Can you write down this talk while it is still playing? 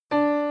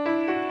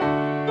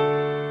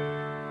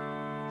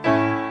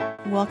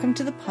Welcome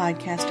to the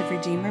podcast of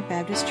Redeemer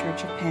Baptist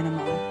Church of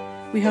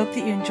Panama. We hope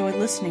that you enjoy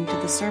listening to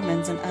the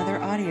sermons and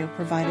other audio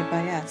provided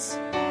by us.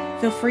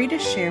 Feel free to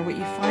share what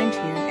you find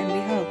here, and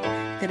we hope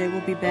that it will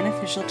be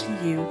beneficial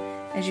to you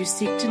as you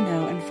seek to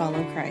know and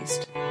follow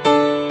Christ.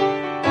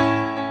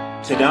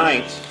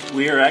 Tonight,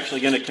 we are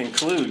actually going to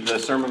conclude the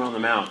Sermon on the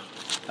Mount.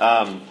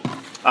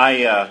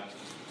 I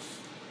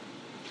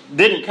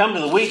didn't come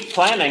to the week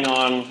planning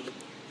on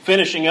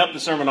finishing up the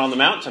Sermon on the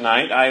Mount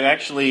tonight. I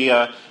actually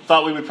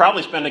thought we would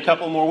probably spend a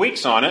couple more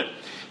weeks on it.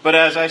 But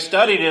as I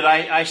studied it,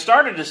 I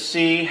started to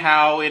see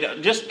how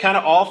it just kind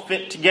of all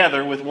fit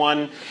together with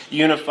one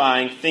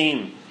unifying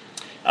theme.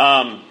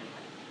 And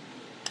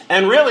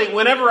really,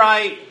 whenever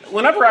I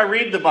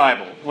read the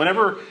Bible,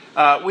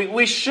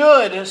 we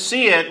should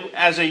see it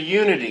as a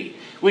unity.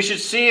 We should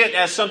see it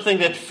as something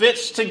that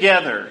fits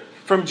together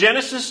from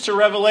Genesis to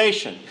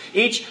Revelation.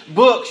 Each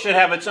book should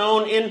have its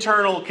own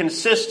internal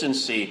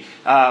consistency.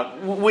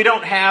 We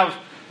don't have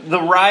the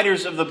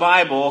writers of the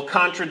Bible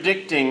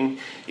contradicting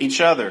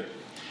each other.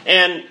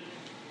 And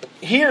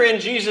here in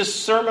Jesus'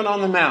 Sermon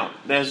on the Mount,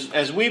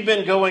 as we've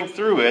been going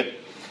through it,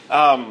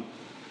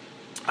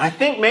 I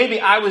think maybe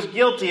I was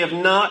guilty of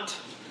not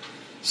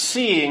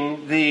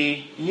seeing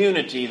the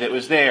unity that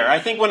was there. I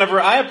think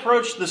whenever I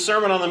approached the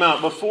Sermon on the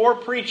Mount, before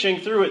preaching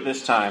through it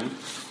this time,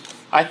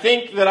 I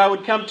think that I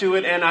would come to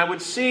it and I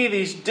would see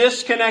these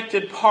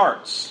disconnected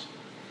parts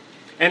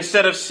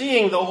instead of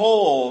seeing the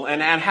whole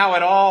and how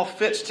it all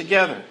fits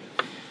together.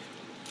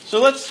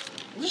 So let's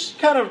just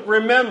kind of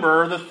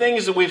remember the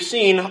things that we've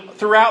seen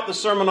throughout the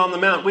Sermon on the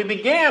Mount. We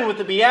began with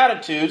the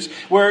Beatitudes,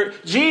 where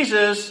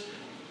Jesus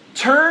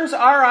turns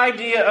our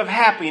idea of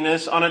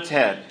happiness on its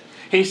head.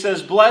 He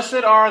says,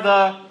 "Blessed are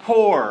the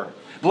poor.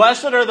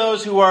 Blessed are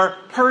those who are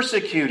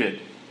persecuted."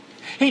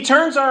 He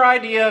turns our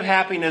idea of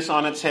happiness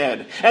on its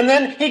head. And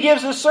then he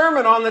gives a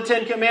sermon on the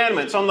Ten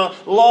Commandments, on the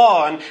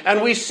law.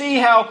 And we see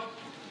how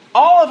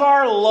all of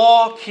our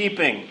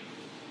law-keeping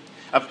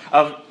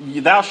of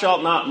thou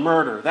shalt not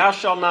murder, thou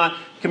shalt not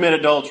commit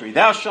adultery,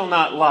 thou shalt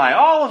not lie,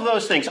 all of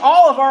those things,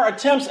 all of our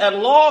attempts at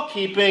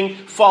law-keeping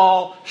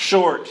fall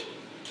short.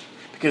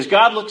 Because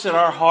God looks at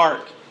our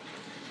heart.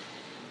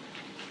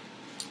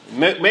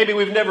 Maybe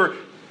we've never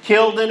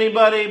killed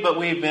anybody, but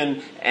we've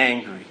been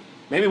angry.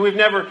 Maybe we've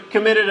never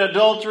committed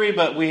adultery,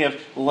 but we have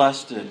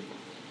lusted.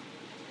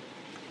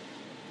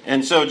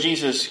 And so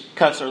Jesus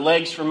cuts our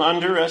legs from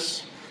under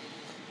us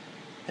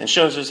and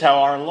shows us how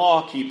our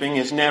law-keeping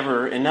is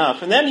never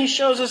enough. And then he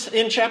shows us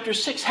in chapter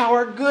 6 how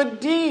our good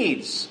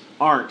deeds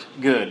aren't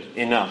good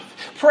enough.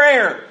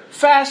 Prayer,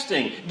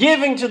 fasting,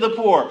 giving to the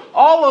poor,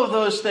 all of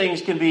those things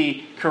can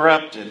be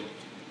corrupted.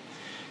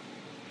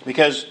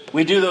 Because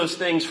we do those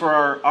things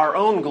for our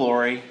own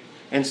glory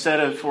instead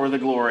of for the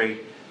glory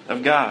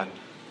of God.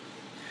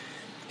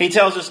 He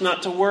tells us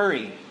not to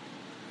worry,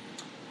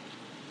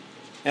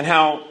 and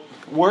how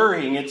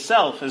worrying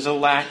itself is a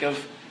lack of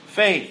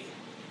faith.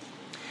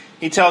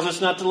 He tells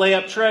us not to lay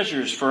up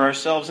treasures for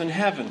ourselves in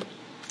heaven.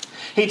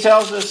 He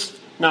tells us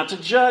not to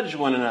judge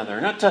one another,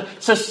 not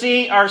to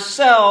see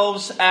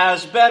ourselves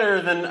as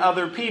better than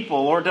other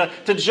people, or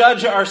to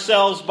judge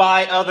ourselves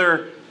by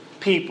other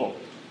people.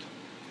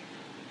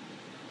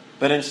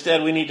 But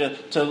instead we need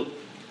to,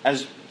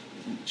 as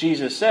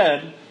Jesus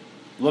said,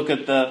 look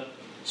at the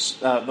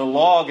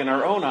log in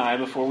our own eye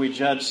before we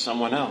judge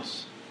someone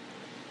else.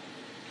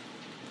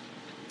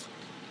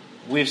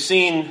 We've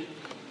seen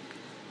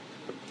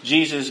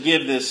Jesus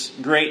give this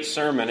great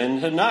sermon,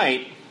 and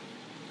tonight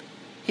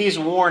he's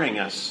warning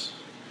us.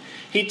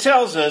 He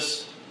tells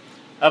us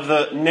of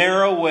the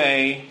narrow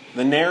way,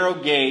 the narrow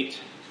gate,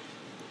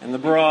 and the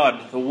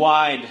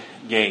wide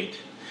gate.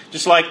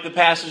 Just like the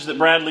passage that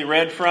Bradley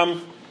read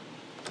from,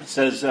 it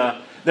says,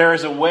 "There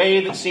is a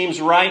way that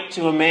seems right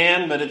to a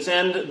man, but its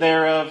end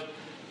thereof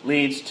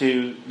leads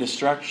to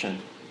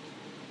destruction."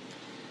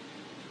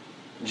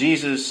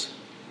 Jesus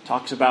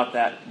talks about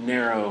that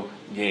narrow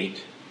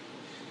gate.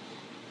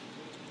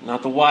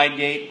 Not the wide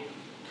gate,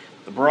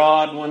 the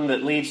broad one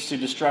that leads to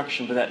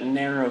destruction, but that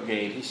narrow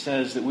gate. He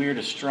says that we are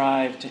to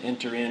strive to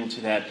enter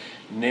into that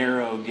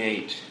narrow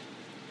gate.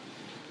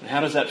 And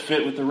how does that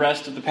fit with the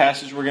rest of the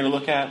passage we're going to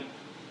look at?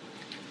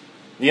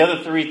 The other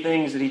three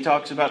things that he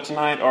talks about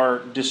tonight are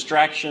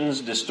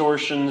distractions,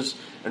 distortions,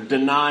 or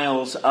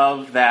denials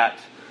of that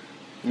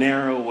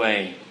narrow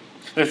way.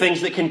 They're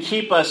things that can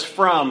keep us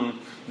from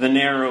the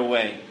narrow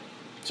way.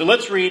 So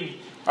let's read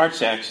our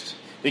text,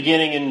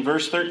 beginning in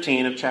verse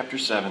 13 of chapter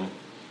 7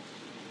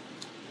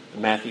 of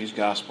Matthew's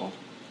Gospel.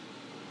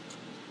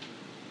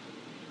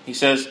 He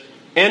says,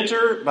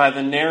 "Enter by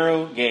the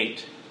narrow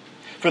gate,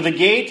 for the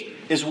gate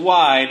is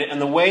wide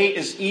and the way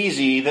is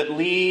easy that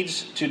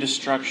leads to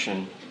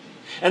destruction.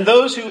 And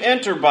those who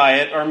enter by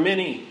it are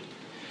many.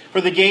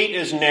 For the gate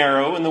is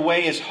narrow and the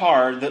way is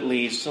hard that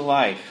leads to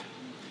life.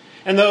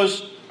 And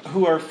those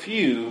who are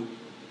few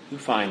who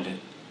find it.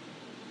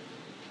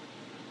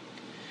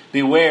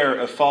 Beware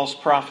of false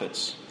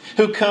prophets,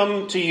 who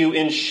come to you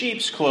in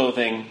sheep's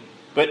clothing,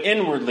 but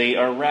inwardly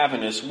are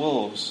ravenous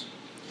wolves.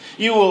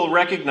 You will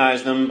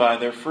recognize them by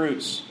their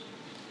fruits.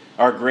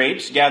 Are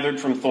grapes gathered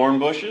from thorn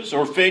bushes,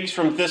 or figs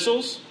from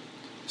thistles?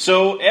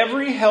 So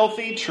every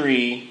healthy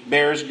tree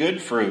bears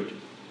good fruit,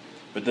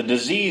 but the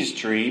diseased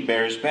tree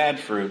bears bad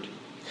fruit.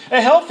 A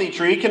healthy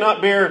tree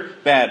cannot bear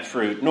bad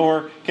fruit,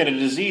 nor can a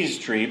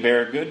diseased tree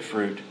bear good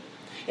fruit.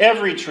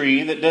 Every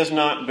tree that does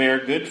not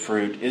bear good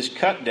fruit is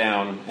cut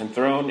down and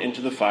thrown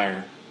into the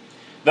fire.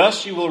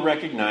 Thus you will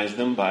recognize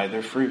them by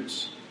their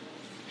fruits.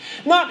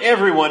 Not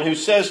everyone who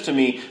says to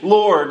me,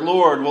 'Lord,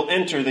 Lord,' will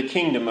enter the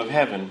kingdom of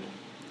heaven,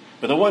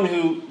 but the one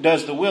who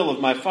does the will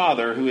of my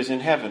Father who is in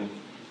heaven.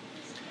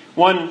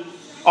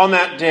 On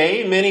that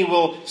day, many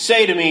will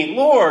say to me,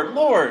 'Lord,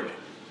 Lord,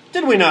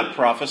 did we not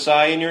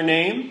prophesy in your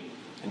name,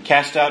 and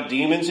cast out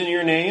demons in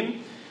your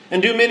name,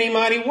 and do many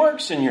mighty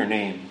works in your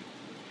name?'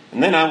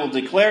 And then I will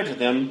declare to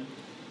them,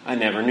 'I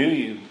never knew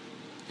you.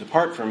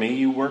 Depart from me,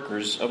 you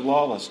workers of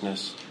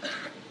lawlessness.'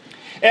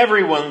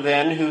 Everyone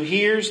then who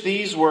hears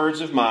these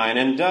words of mine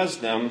and does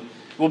them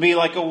will be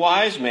like a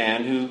wise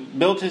man who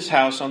built his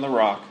house on the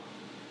rock.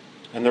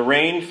 And the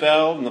rain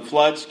fell, and the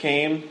floods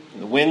came,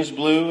 and the winds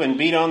blew and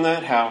beat on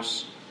that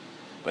house.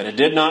 But it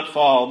did not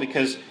fall,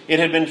 because it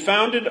had been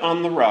founded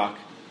on the rock.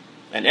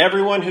 And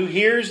everyone who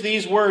hears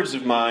these words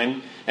of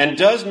mine and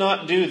does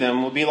not do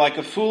them will be like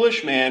a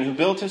foolish man who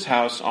built his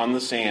house on the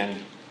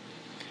sand.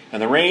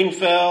 And the rain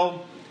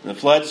fell, and the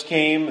floods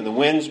came, and the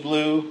winds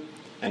blew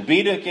and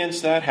beat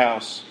against that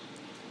house,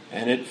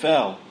 and it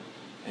fell,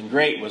 and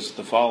great was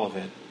the fall of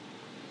it.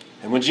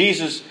 And when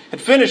Jesus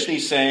had finished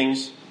these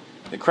sayings,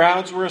 the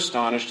crowds were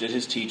astonished at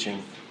his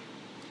teaching,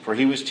 for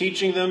he was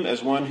teaching them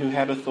as one who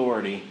had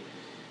authority,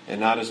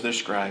 and not as their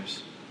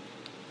scribes."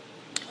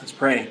 Let's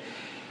pray.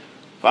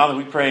 Father,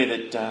 we pray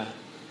that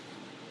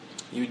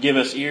you would give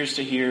us ears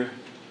to hear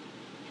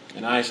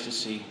and eyes to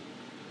see.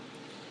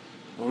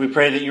 Lord, we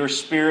pray that your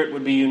Spirit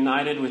would be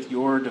united with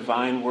your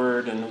divine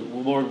word,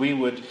 and Lord, we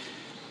would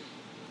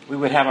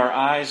have our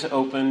eyes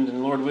opened,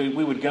 and Lord, we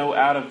would go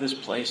out of this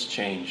place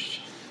changed.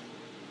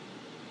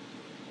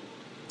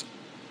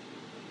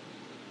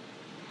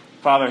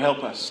 Father,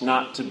 help us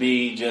not to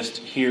be just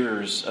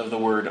hearers of the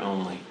word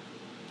only.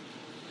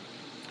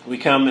 We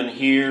come and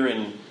hear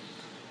and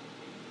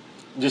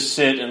just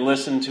sit and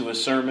listen to a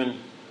sermon,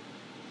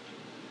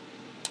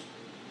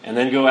 and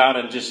then go out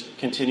and just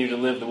continue to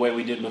live the way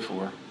we did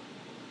before.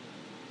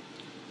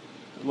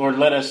 Lord,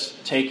 let us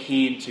take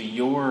heed to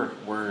your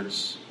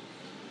words,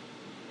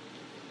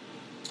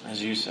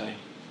 as you say.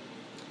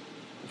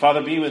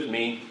 Father, be with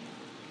me.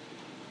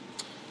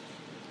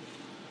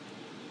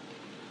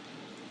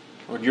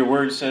 Lord, your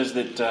word says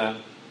that the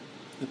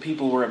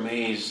people were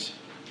amazed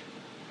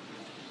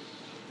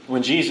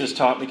when Jesus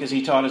taught, because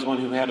he taught as one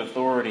who had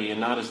authority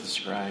and not as the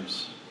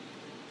scribes.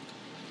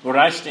 Lord,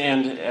 I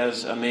stand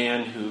as a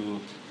man who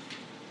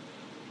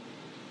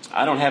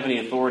I don't have any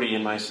authority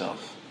in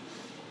myself,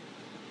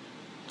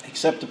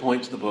 except to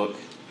point to the book,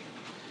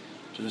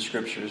 to the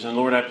scriptures. And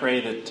Lord, I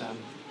pray that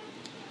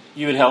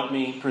you would help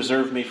me,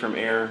 preserve me from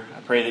error. I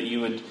pray that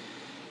you would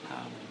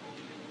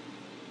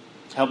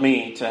help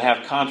me to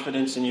have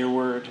confidence in your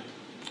word,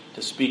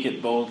 to speak it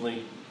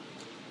boldly.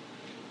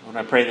 Lord,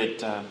 I pray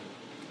that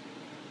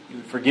you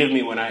would forgive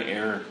me when I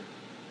err,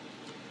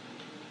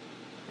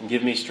 and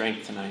give me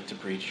strength tonight to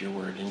preach your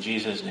word. In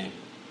Jesus' name,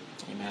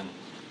 amen.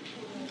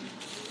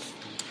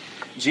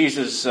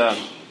 Jesus,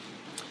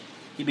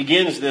 he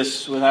begins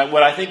this with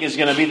what I think is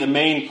going to be the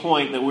main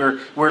point that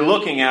we're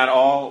looking at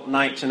all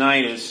night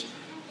tonight is,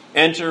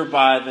 enter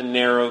by the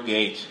narrow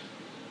gate.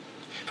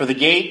 For the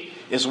gate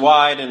is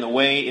wide and the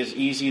way is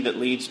easy that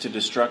leads to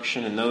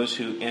destruction, and those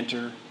who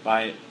enter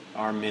by it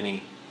are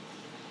many.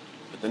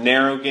 But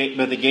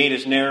the gate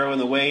is narrow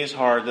and the way is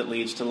hard that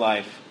leads to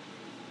life,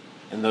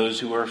 and those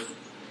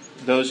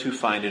who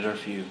find it are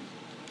few.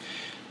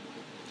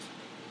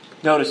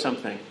 Notice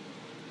something.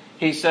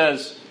 He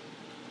says,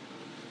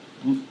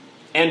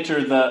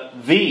 enter the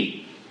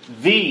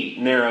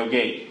narrow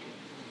gate.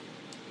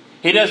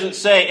 He doesn't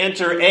say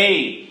enter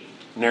a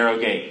narrow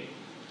gate.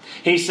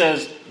 He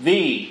says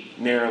the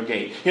narrow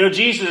gate. You know,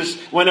 Jesus,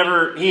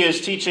 whenever he is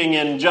teaching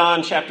in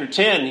John chapter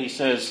 10, he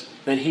says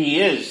that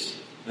he is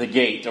the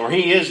gate, or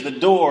he is the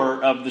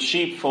door of the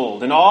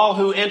sheepfold. And all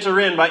who enter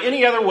in by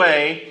any other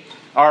way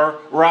are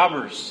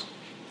robbers.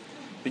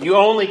 But you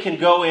only can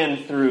go in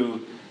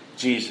through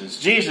Jesus.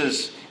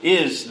 Jesus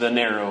is the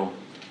narrow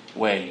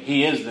way.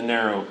 He is the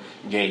narrow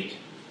gate.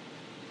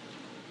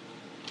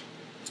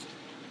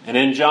 And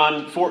in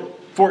John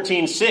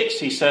 14:6,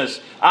 he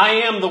says, I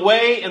am the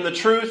way and the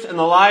truth and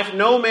the life.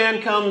 No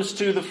man comes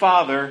to the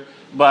Father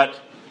but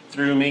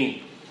through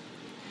me.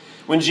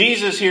 When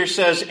Jesus here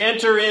says,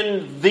 enter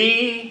in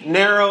the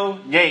narrow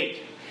gate,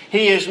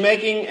 he is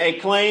making a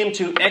claim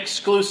to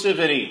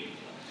exclusivity.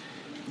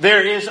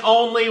 There is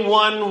only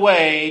one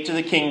way to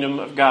the kingdom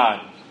of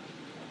God.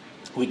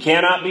 We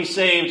cannot be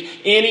saved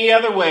any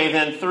other way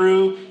than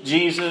through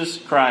Jesus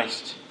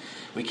Christ.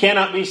 We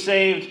cannot be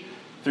saved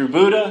through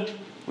Buddha.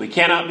 We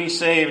cannot be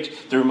saved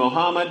through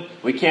Muhammad.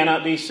 We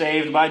cannot be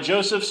saved by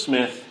Joseph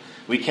Smith.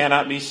 We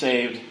cannot be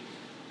saved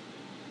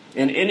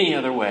in any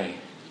other way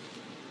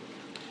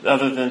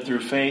other than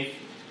through faith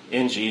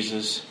in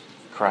Jesus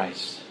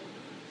Christ.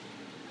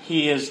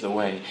 He is the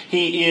way.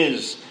 He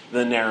is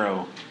the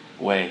narrow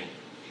way.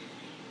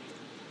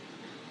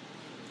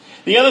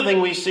 The other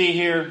thing we see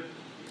here,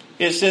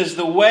 it says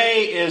the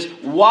way is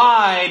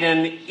wide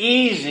and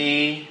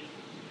easy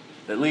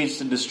that leads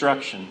to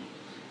destruction.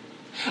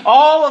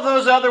 All of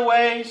those other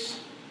ways,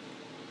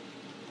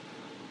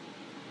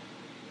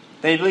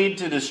 they lead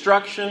to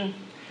destruction.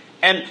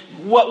 And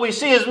what we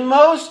see is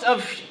most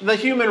of the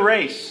human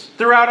race,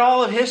 throughout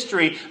all of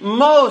history,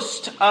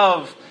 most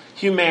of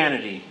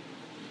humanity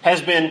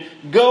has been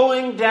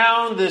going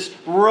down this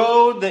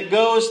road that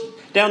goes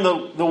down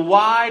the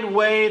wide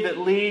way that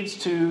leads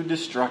to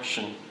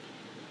destruction.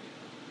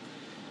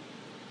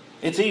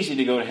 It's easy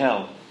to go to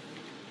hell.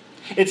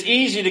 It's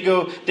easy to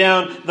go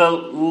down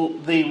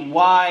the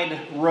wide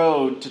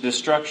road to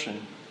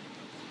destruction.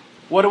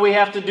 What do we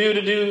have to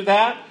do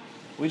that?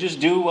 We just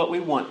do what we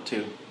want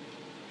to.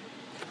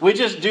 We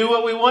just do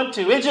what we want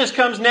to. It just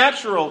comes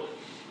natural.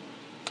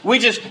 We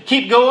just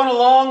keep going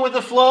along with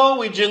the flow.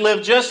 We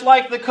live just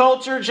like the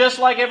culture, just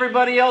like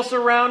everybody else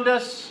around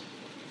us.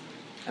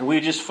 And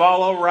we just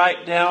follow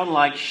right down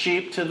like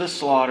sheep to the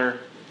slaughter,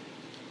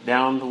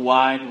 down the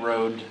wide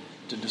road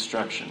to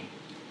destruction.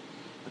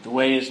 But the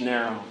way is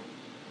narrow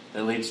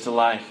that leads to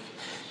life.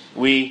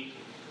 We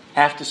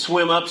have to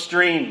swim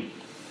upstream.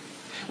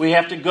 We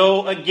have to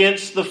go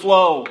against the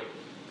flow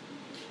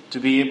to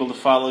be able to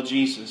follow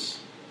Jesus.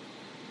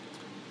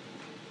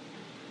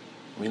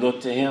 We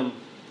look to Him.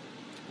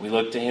 We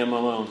look to Him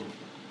alone.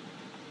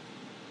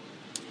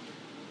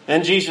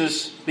 Then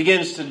Jesus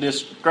begins to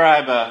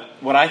describe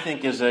what I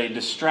think is a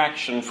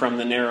distraction from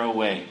the narrow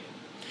way.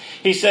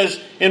 He says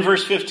in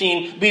verse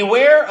 15,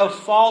 "Beware of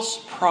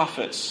false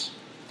prophets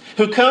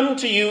who come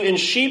to you in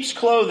sheep's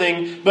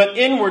clothing, but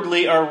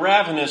inwardly are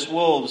ravenous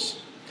wolves.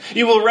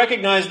 You will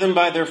recognize them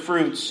by their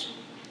fruits.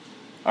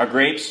 Are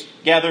grapes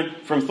gathered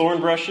from thorn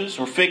bushes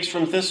or figs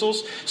from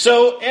thistles?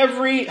 So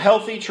every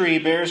healthy tree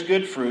bears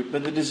good fruit,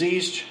 but the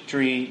diseased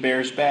tree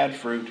bears bad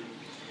fruit.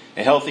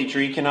 A healthy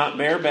tree cannot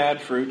bear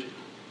bad fruit,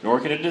 nor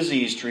can a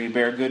diseased tree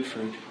bear good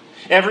fruit.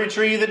 Every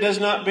tree that does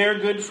not bear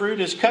good fruit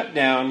is cut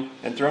down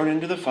and thrown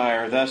into the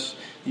fire. Thus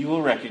you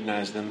will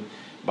recognize them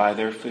by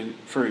their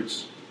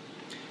fruits."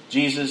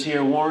 Jesus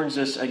here warns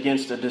us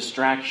against a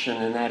distraction,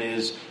 and that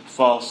is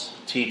false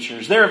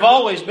teachers. There have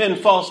always been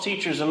false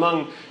teachers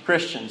among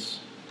Christians.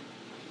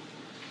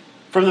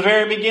 From the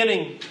very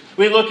beginning,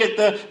 we look at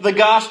the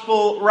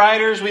gospel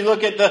writers, we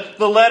look at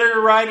the letter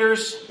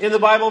writers in the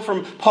Bible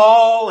from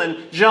Paul and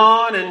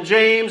John and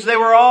James. They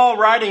were all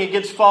writing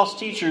against false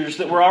teachers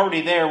that were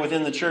already there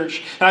within the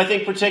church. And I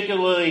think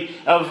particularly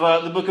of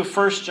the book of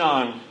 1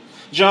 John.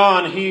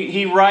 John,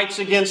 he writes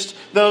against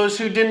those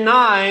who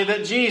deny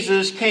that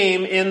Jesus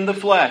came in the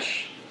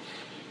flesh.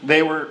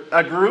 They were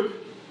a group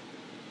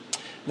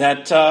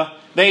that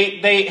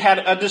they had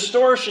a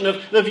distortion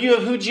of the view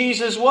of who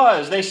Jesus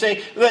was. They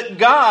say that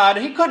God,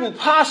 He couldn't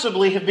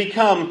possibly have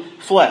become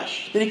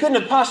flesh. That He couldn't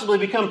have possibly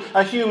become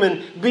a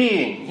human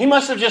being. He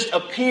must have just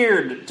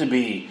appeared to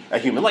be a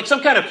human, like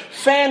some kind of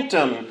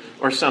phantom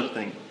or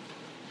something.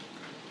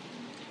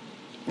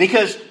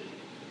 Because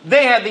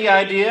they had the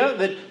idea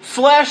that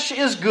flesh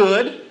is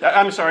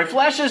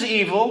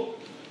evil,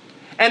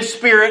 and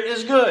spirit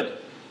is good.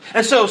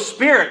 And so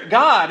spirit,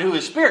 God who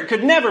is spirit,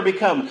 could never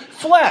become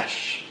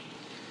flesh.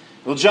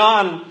 Well,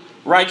 John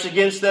writes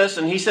against this,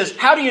 and he says,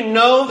 how do you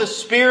know the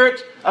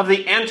spirit of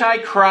the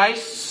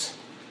Antichrists?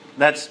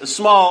 That's a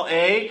small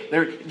a.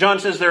 John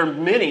says there are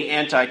many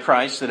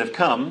Antichrists that have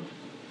come.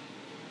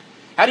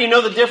 How do you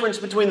know the difference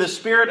between the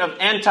spirit of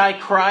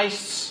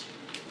Antichrists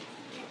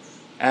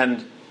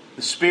and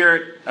the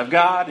Spirit of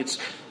God? It's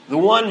the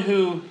one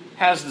who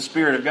has the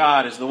Spirit of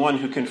God is the one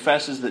who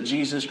confesses that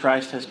Jesus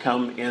Christ has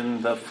come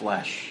in the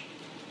flesh.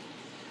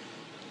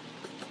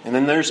 And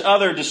then there's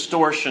other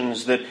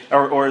distortions that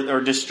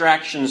or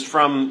distractions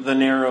from the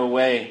narrow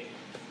way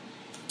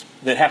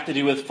that have to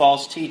do with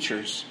false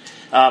teachers.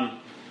 A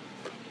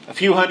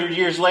few hundred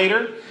years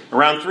later,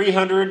 around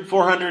 300,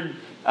 400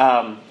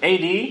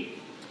 AD,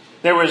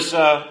 there was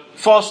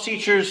false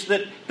teachers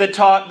that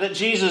taught that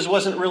Jesus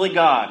wasn't really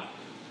God.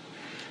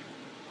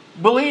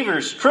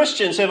 Believers,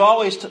 Christians, have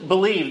always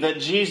believed that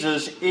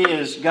Jesus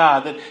is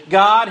God, that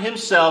God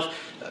Himself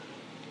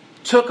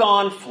took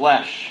on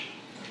flesh.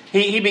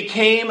 He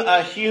became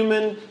a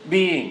human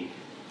being.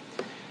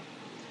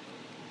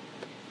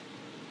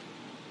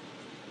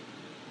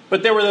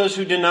 But there were those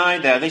who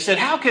denied that. They said,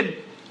 how could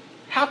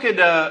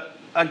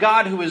a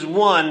God who is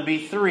one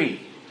be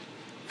three?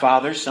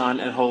 Father, Son,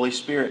 and Holy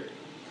Spirit.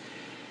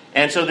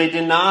 And so they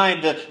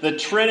denied the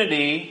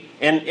Trinity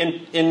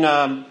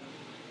and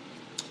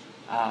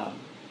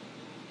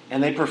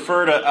they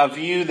preferred a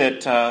view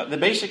that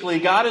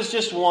basically God is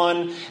just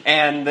one,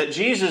 and that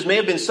Jesus may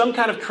have been some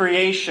kind of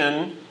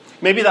creation,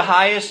 maybe the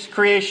highest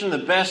creation, the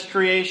best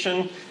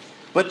creation,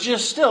 but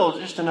just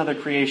another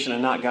creation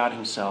and not God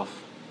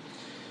Himself.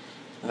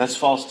 And that's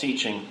false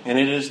teaching, and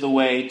it is the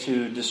way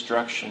to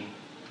destruction.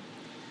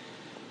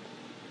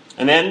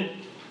 And then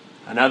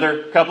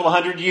Another couple of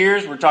hundred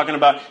years, we're talking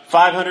about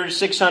 500,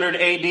 600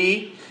 AD,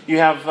 you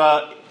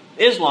have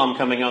Islam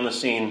coming on the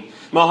scene.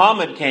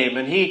 Muhammad came,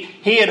 and he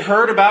had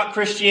heard about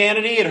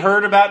Christianity, had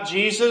heard about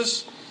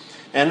Jesus,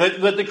 and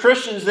the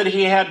Christians that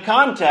he had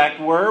contact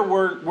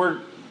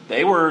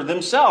they were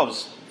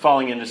themselves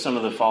falling into some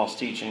of the false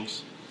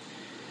teachings.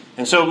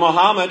 And so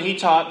Muhammad, he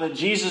taught that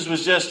Jesus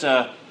was just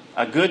a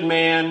good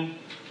man,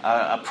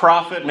 a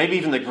prophet, maybe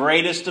even the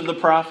greatest of the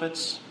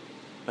prophets,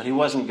 but he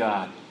wasn't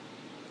God.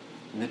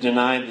 And they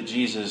denied that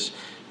Jesus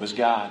was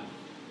God.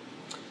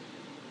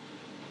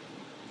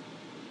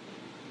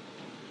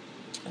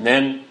 And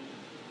then,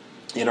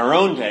 in our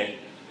own day,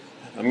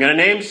 I'm going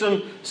to name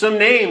some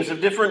names of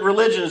different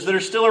religions that are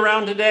still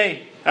around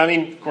today. I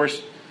mean, of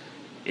course,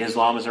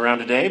 Islam is around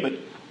today, but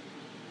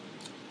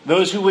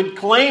those who would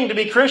claim to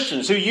be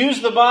Christians, who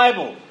use the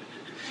Bible,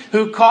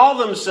 who call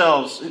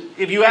themselves,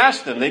 if you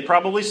ask them, they'd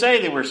probably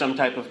say they were some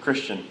type of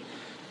Christian.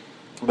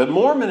 But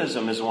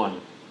Mormonism is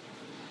one.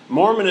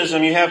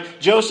 Mormonism, you have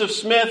Joseph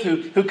Smith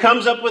who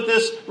comes up with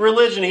this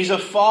religion. He's a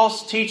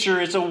false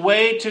teacher. It's a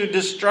way to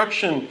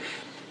destruction.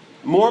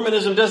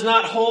 Mormonism does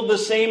not hold the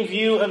same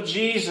view of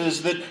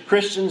Jesus that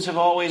Christians have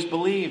always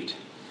believed.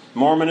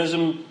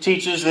 Mormonism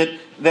teaches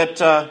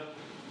that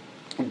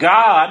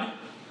God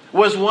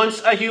was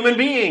once a human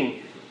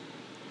being.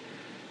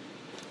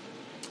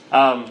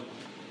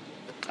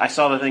 I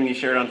saw the thing you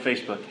shared on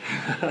Facebook.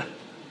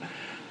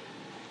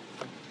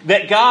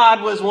 That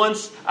God was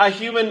once a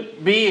human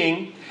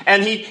being,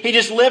 and he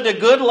just lived a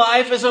good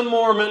life as a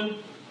Mormon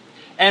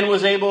and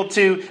was able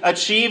to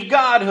achieve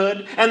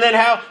godhood, and then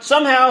how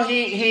somehow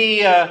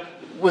he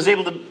was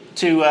able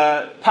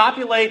to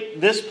populate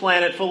this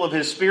planet full of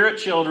his spirit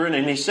children,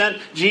 and he sent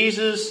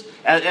Jesus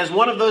as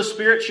one of those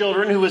spirit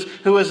children who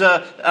was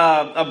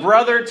a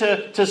brother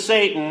to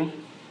Satan.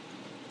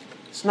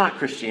 It's not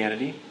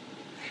Christianity.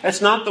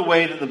 That's not the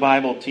way that the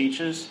Bible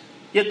teaches.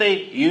 Yet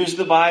they use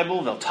the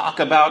Bible. They'll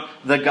talk about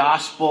the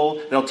gospel.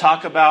 They'll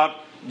talk about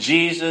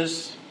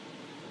Jesus.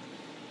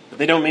 But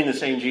they don't mean the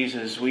same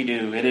Jesus we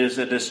do. It is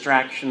a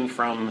distraction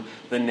from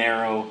the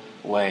narrow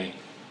way.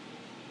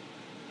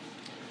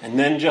 And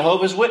then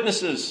Jehovah's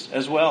Witnesses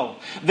as well.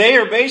 They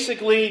are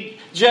basically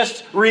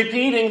just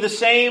repeating the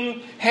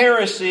same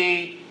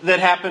heresy that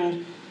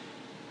happened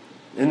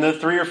in the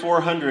 300 or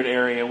 400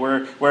 area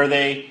where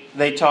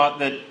they taught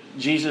that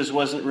Jesus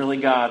wasn't really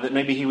God, that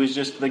maybe he was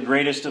just the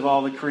greatest of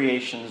all the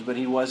creations, but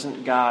he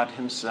wasn't God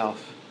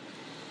himself.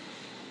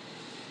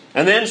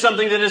 And then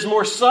something that is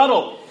more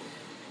subtle,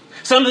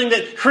 something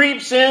that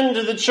creeps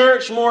into the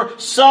church more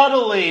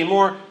subtly,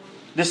 more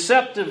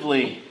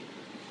deceptively,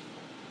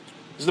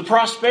 is the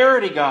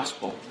prosperity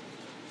gospel.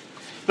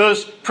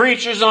 Those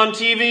preachers on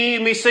TV,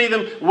 you may see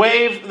them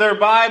wave their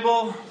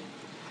Bible.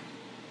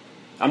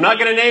 I'm not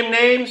going to name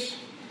names,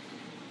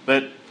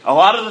 but a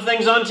lot of the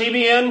things on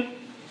TBN,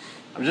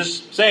 I'm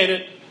just saying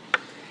it.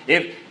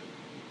 If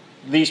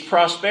these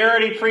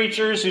prosperity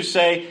preachers who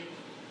say,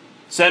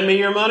 send me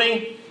your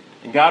money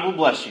and God will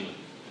bless you.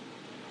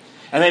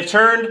 And they've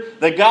turned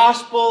the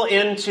gospel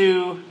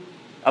into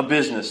a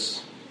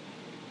business.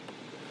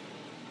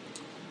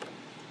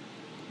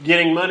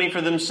 Getting money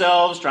for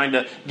themselves, trying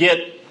to get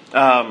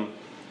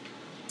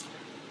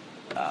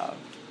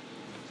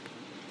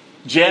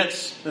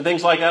jets and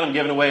things like that. I'm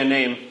giving away a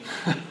name.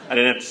 I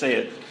didn't have to say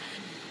it.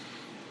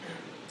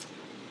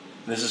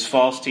 This is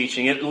false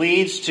teaching. It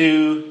leads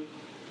to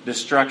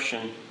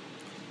destruction.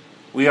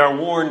 We are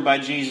warned by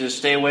Jesus,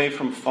 stay away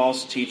from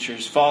false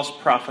teachers, false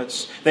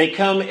prophets. They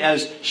come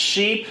as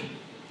sheep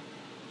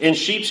in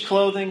sheep's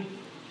clothing,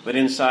 but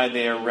inside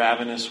they are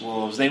ravenous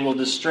wolves. They will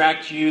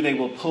distract you. They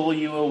will pull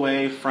you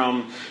away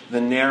from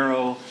the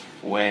narrow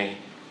way.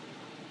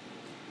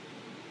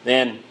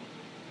 Then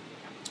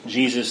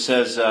Jesus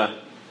says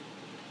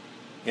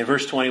in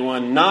verse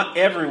 21, not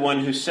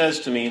everyone who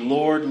says to me,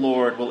 Lord,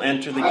 Lord, will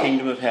enter the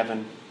kingdom of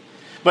heaven,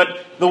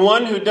 but the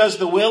one who does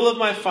the will of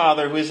my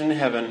Father who is in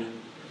heaven.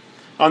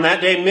 On that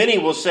day many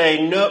will say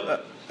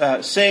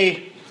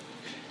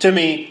to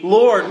me,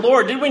 Lord,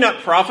 Lord, did we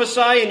not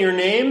prophesy in your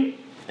name,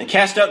 and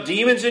cast out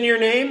demons in your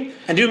name,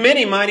 and do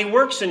many mighty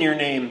works in your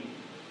name?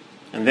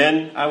 And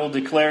then I will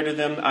declare to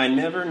them, I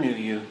never knew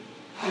you.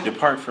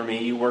 Depart from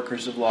me, you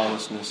workers of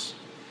lawlessness.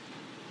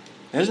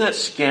 Isn't that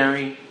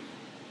scary?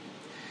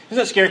 Isn't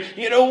that scary?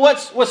 You know,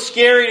 what's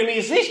scary to me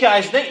is these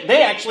guys,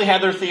 they actually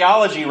had their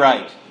theology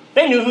right.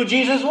 They knew who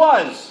Jesus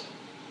was.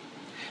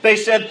 They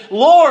said,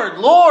 Lord,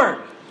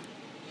 Lord.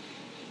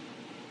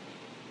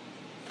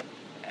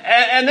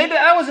 And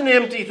that was an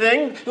empty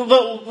thing. The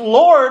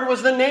Lord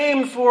was the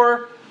name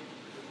for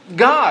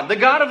God, the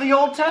God of the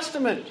Old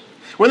Testament.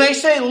 When they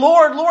say,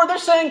 Lord, Lord, they're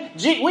saying,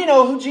 we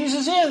know who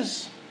Jesus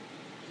is.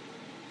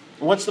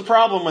 What's the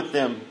problem with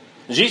them?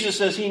 Jesus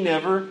says he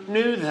never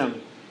knew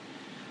them.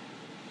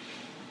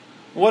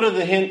 What is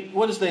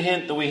the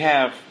hint that we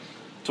have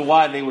to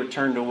why they were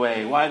turned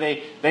away?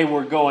 Why they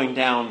were going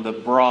down the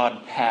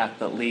broad path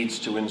that leads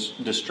to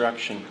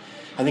destruction?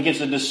 I think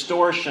it's a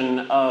distortion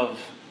of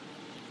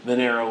the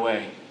narrow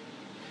way.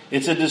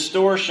 It's a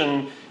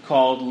distortion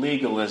called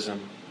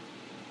legalism.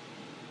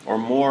 or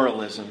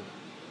moralism.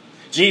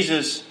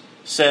 Jesus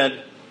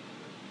said,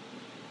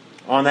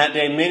 on that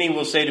day many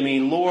will say to me,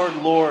 Lord,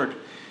 Lord,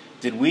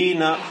 did we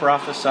not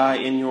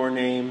prophesy in your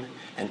name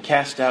and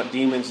cast out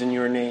demons in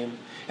your name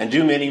and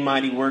do many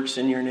mighty works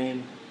in your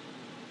name?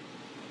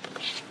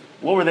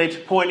 What were they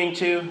pointing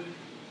to?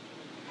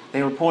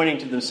 They were pointing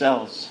to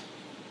themselves.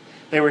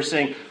 They were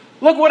saying,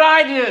 look what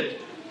I did.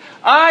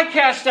 I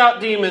cast out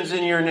demons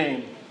in your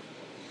name.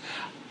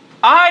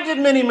 I did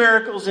many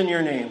miracles in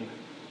your name.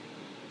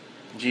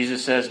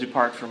 Jesus says,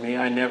 depart from me,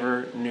 I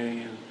never knew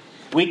you.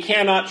 We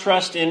cannot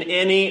trust in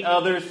any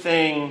other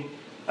thing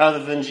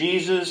other than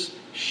Jesus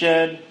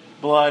shed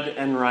blood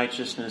and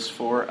righteousness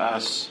for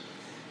us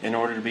in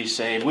order to be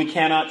saved. We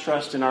cannot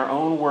trust in our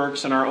own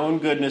works and our own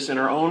goodness and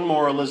our own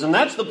moralism.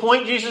 That's the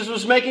point Jesus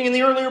was making in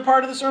the earlier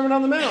part of the Sermon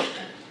on the Mount.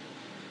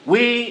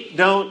 We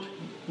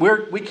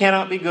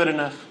cannot be good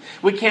enough.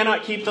 We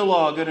cannot keep the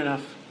law good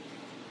enough.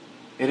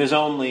 It is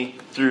only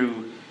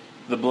through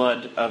the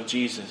blood of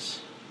Jesus.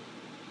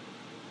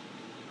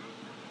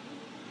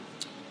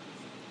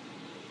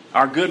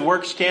 Our good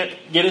works can't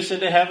get us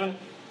into heaven.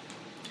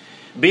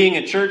 Being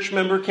a church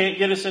member can't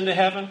get us into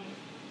heaven.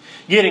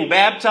 Getting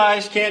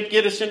baptized can't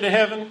get us into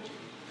heaven.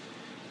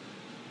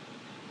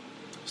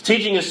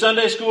 Teaching a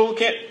Sunday school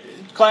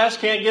class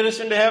can't get us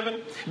into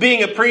heaven.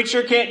 Being a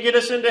preacher can't get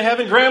us into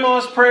heaven.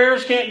 Grandma's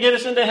prayers can't get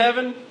us into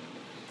heaven.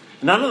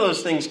 None of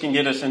those things can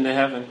get us into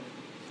heaven.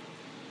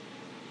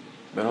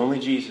 But only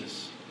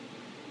Jesus.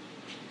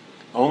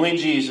 Only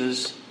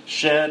Jesus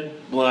shed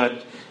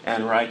blood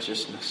and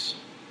righteousness.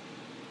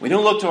 We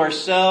don't look to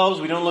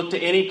ourselves. We don't look to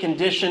any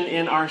condition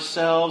in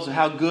ourselves,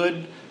 how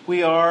good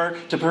we are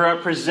to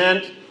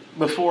present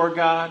before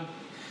God.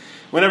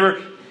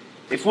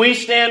 If we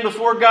stand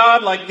before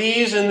God like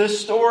these in this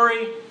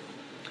story,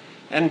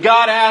 and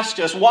God asks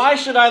us, why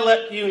should I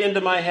let you into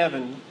my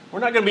heaven? We're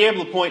not going to be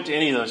able to point to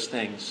any of those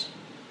things.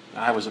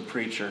 I was a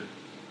preacher.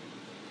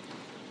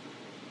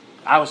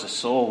 I was a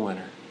soul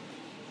winner.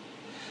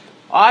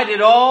 I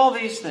did all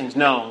these things.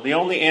 No, the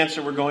only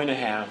answer we're going to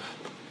have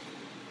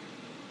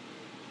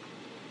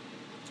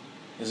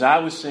is I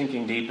was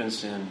sinking deep in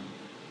sin,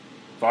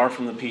 far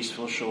from the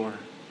peaceful shore,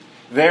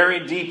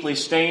 very deeply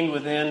stained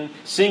within,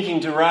 sinking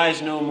to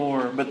rise no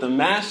more. But the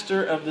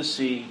master of the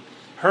sea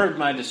heard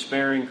my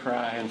despairing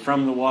cry, and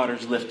from the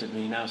waters lifted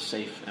me. Now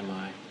safe am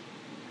I.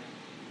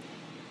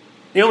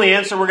 The only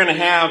answer we're going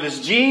to have is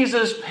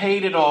Jesus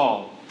paid it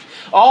all.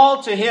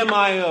 All to Him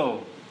I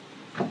owe.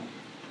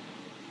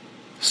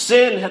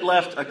 Sin had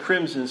left a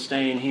crimson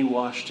stain. He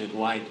washed it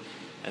white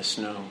as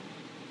snow.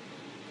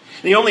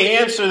 The only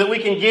answer that we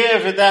can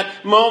give at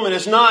that moment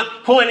is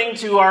not pointing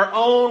to our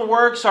own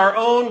works, our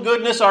own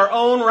goodness, our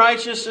own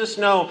righteousness.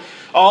 No,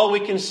 all we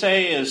can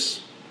say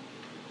is,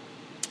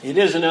 it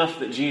is enough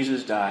that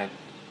Jesus died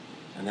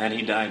and that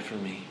He died for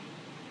me.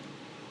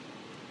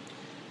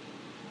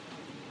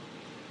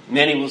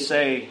 Many will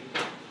say,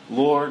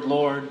 Lord,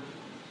 Lord,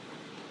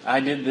 I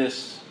did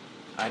this,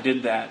 I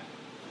did that,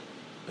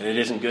 but it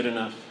isn't good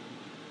enough.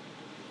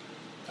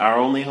 Our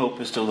only hope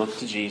is to look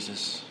to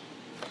Jesus.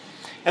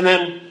 And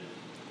then,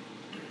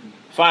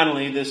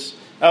 finally, this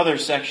other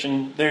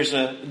section, there's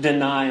a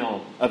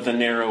denial of the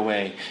narrow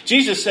way.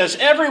 Jesus says,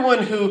 everyone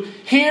who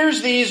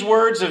hears these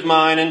words of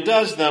mine and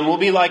does them will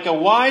be like a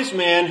wise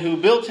man who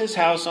built his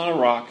house on a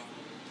rock.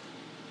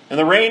 And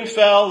the rain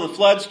fell, the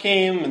floods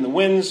came, and the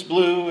winds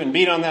blew and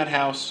beat on that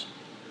house,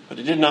 but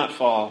it did not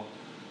fall,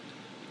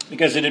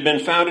 because it had been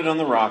founded on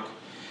the rock.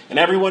 And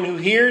everyone who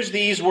hears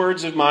these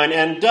words of mine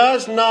and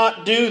does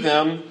not do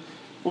them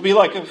will be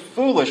like a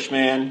foolish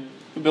man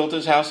who built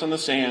his house on the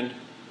sand.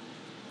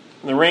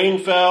 And the rain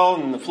fell,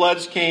 and the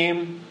floods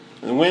came,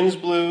 and the winds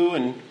blew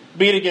and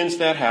beat against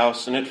that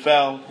house, and it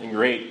fell, and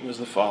great was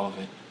the fall of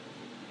it.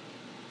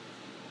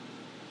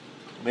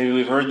 Maybe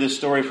we've heard this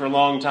story for a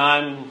long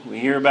time. We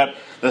hear about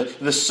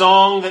the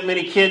song that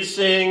many kids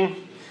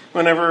sing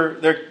whenever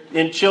they're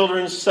in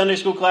children's Sunday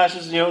school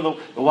classes. You know,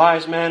 the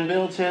wise man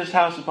builds his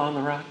house upon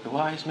the rock. The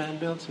wise man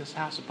builds his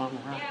house upon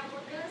the rock. Yeah,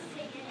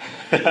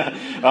 we're going to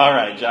sing it. All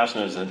right, Josh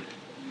knows it.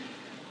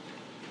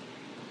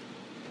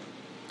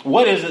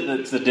 What is it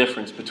that's the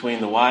difference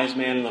between the wise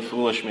man and the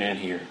foolish man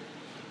here?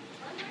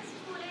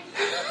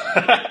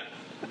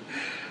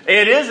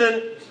 It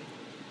isn't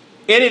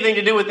anything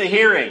to do with the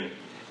hearing.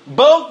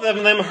 Both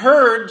of them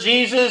heard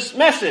Jesus'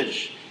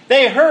 message.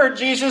 They heard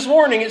Jesus'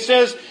 warning. It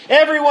says,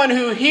 everyone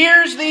who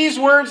hears these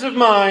words of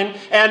mine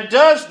and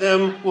does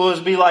them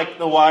will be like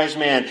the wise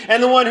man.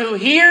 And the one who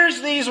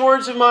hears these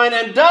words of mine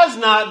and does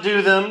not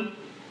do them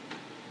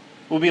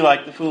will be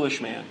like the foolish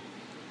man.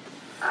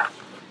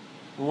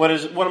 What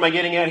am I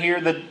getting at here?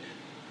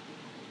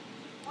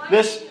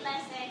 This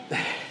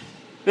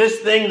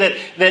thing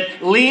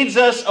that leads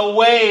us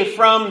away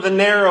from the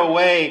narrow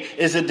way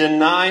is a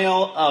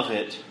denial of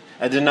it.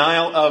 A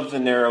denial of the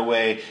narrow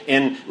way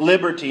in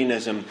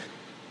libertinism.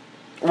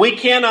 We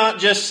cannot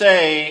just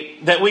say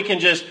that we can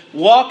just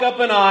walk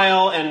up an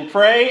aisle and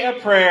pray a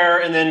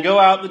prayer and then go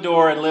out the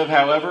door and live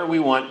however we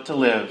want to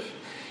live.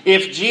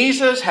 If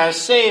Jesus has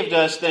saved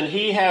us, then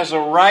He has a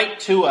right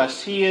to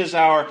us. He is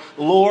our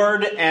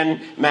Lord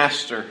and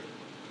Master.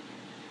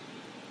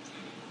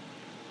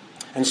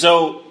 And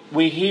so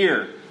we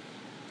hear,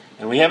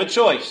 and we have a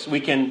choice. We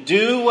can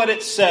do what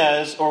it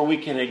says, or we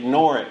can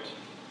ignore it.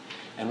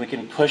 And we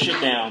can push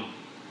it down.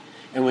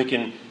 And we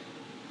can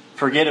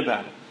forget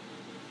about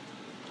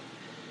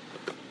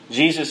it.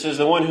 Jesus is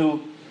the one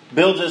who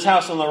builds his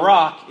house on the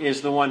rock,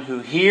 is the one who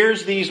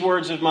hears these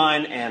words of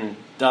mine and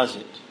does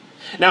it.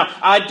 Now,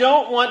 I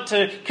don't want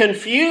to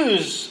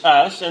confuse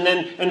us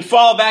and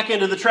fall back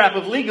into the trap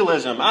of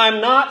legalism.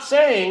 I'm not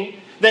saying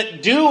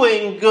that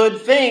doing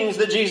good things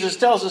that Jesus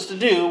tells us to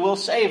do will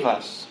save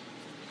us.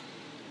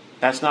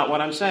 That's not what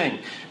I'm saying.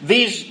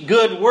 These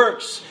good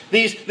works,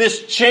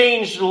 this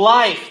changed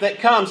life that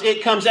comes,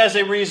 it comes as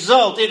a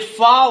result. It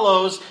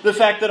follows the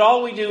fact that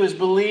all we do is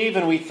believe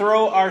and we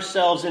throw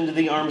ourselves into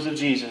the arms of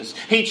Jesus.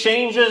 He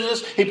changes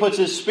us, He puts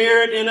His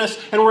Spirit in us,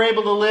 and we're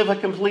able to live a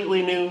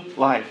completely new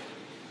life.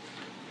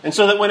 And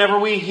so that whenever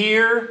we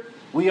hear,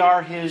 we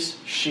are His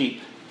sheep.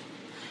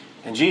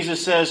 And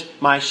Jesus says,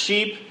 my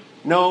sheep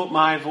know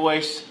my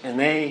voice, and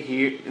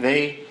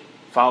they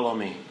follow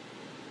me.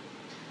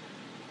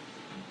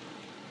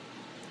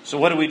 So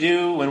what do we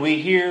do when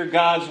we hear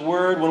God's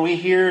Word, when we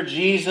hear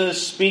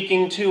Jesus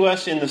speaking to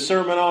us in the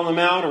Sermon on the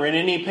Mount or in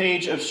any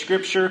page of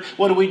Scripture?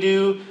 What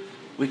do?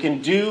 We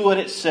can do what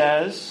it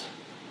says,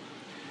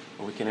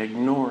 or we can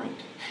ignore it.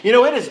 You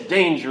know, it is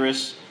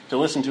dangerous to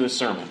listen to a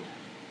sermon.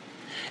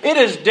 It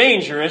is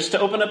dangerous to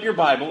open up your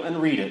Bible and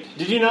read it.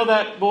 Did you know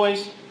that,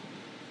 boys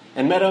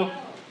and Meadow?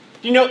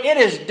 You know, it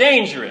is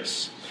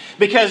dangerous.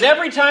 Because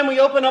every time we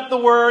open up the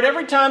Word,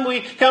 every time we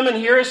come and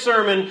hear a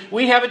sermon,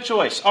 we have a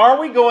choice. Are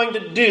we going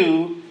to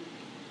do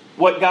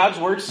what God's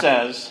Word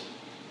says,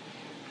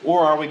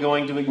 or are we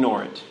going to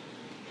ignore it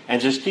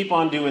and just keep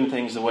on doing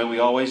things the way we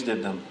always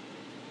did them?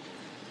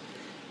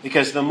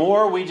 Because the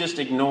more we just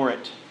ignore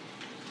it,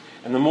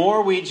 and the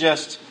more we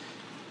just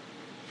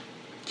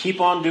keep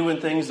on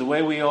doing things the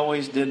way we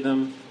always did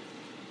them,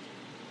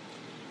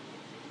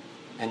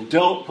 and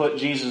don't put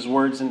Jesus'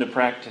 words into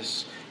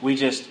practice, we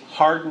just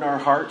harden our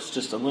hearts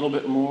just a little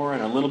bit more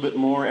and a little bit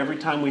more every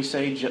time we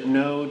say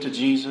no to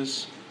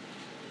Jesus.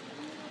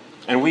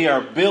 And we are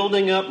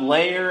building up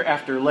layer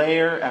after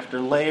layer after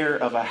layer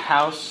of a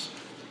house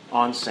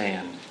on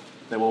sand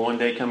that will one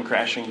day come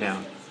crashing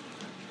down.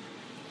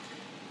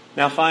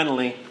 Now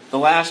finally, the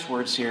last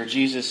words here,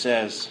 Jesus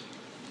says,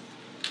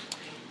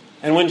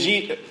 and when it's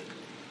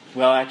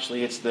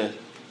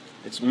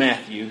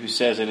Matthew who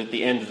says it at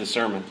the end of the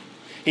sermon.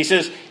 He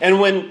says, and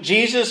when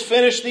Jesus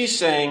finished these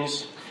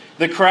sayings,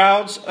 the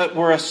crowds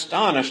were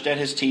astonished at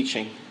His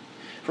teaching,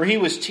 for He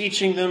was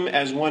teaching them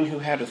as one who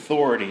had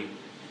authority,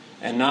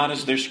 and not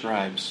as their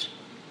scribes.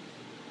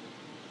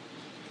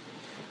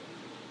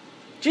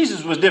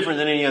 Jesus was different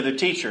than any other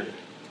teacher.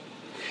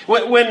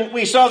 When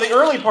we saw the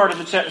early part of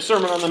the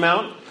Sermon on the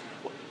Mount,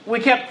 we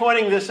kept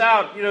pointing this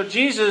out. You know,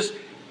 Jesus,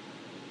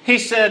 He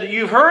said,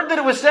 you've heard that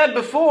it was said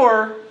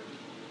before,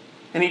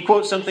 and He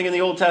quotes something in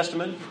the Old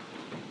Testament,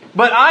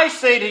 but I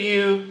say to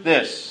you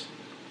this.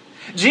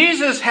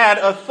 Jesus had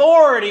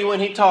authority when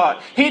He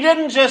taught. He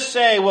didn't just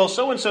say, well,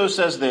 so-and-so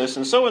says this,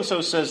 and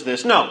so-and-so says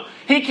this. No.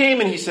 He came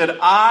and He said,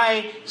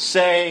 I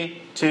say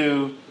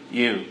to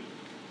you.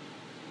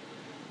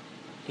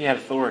 He had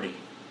authority.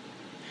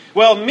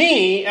 Well,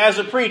 me, as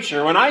a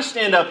preacher, when I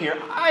stand up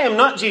here, I am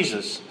not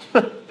Jesus.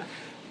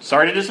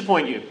 Sorry to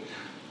disappoint you.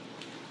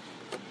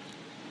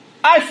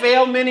 I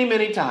fail many,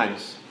 many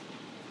times.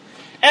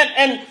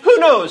 And who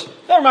knows,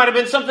 there might have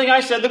been something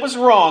I said that was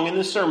wrong in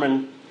this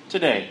sermon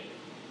today.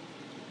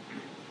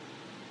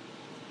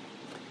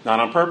 Not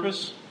on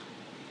purpose,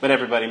 but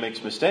everybody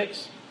makes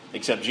mistakes,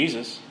 except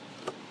Jesus.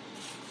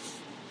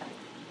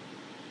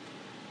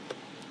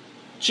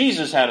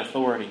 Jesus had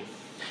authority.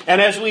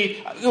 And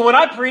when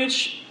I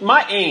preach,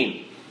 my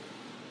aim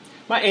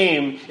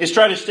is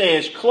try to stay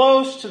as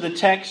close to the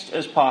text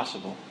as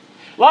possible.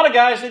 A lot of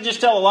guys, they just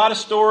tell a lot of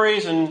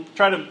stories and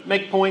try to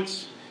make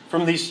points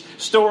from these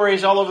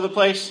stories all over the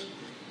place.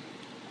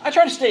 I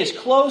try to stay as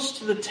close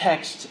to the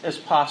text as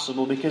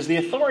possible because the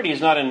authority is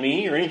not in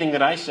me or anything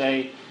that I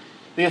say.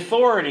 The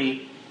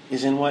authority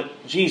is in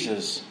what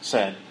Jesus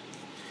said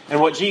and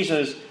what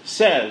Jesus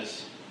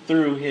says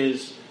through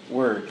His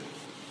Word.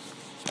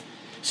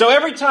 So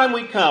every time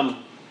we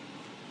come,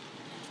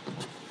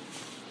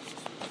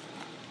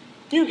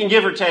 you can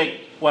give or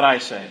take what I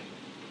say.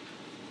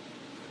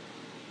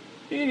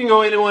 You can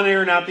go into one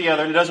ear and out the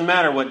other, and it doesn't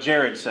matter what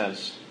Jared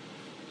says.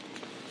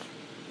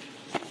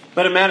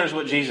 But it matters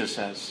what Jesus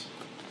says.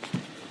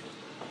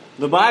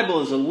 The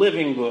Bible is a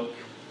living book.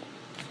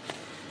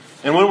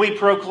 And when we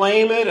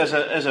proclaim it as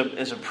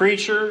a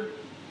preacher,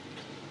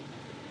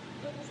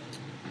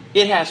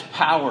 it has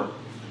power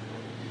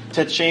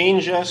to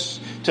change us,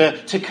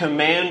 to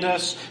command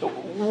us.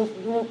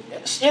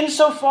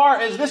 Insofar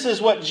as this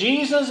is what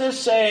Jesus is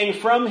saying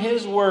from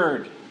His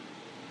Word,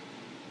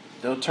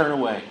 don't turn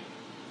away.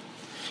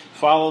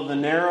 Follow the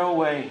narrow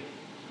way.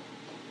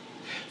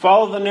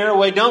 Follow the narrow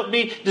way. Don't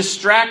be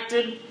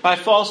distracted by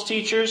false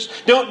teachers.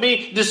 Don't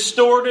be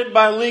distorted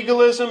by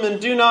legalism. And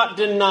do not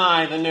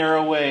deny the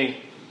narrow way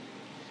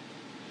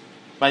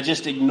by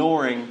just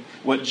ignoring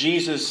what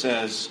Jesus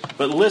says.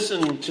 But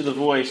listen to the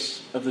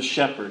voice of the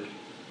shepherd.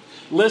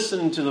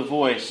 Listen to the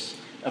voice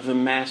of the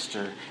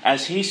Master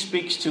as he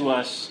speaks to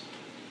us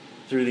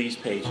through these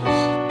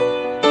pages.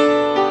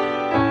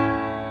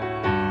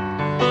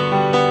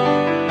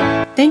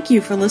 Thank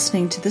you for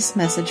listening to this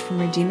message from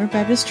Redeemer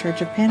Baptist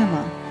Church of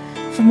Panama.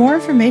 For more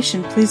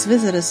information, please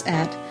visit us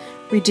at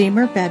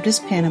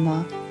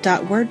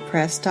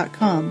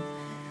redeemerbaptistpanama.wordpress.com,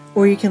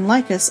 or you can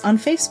like us on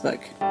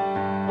Facebook.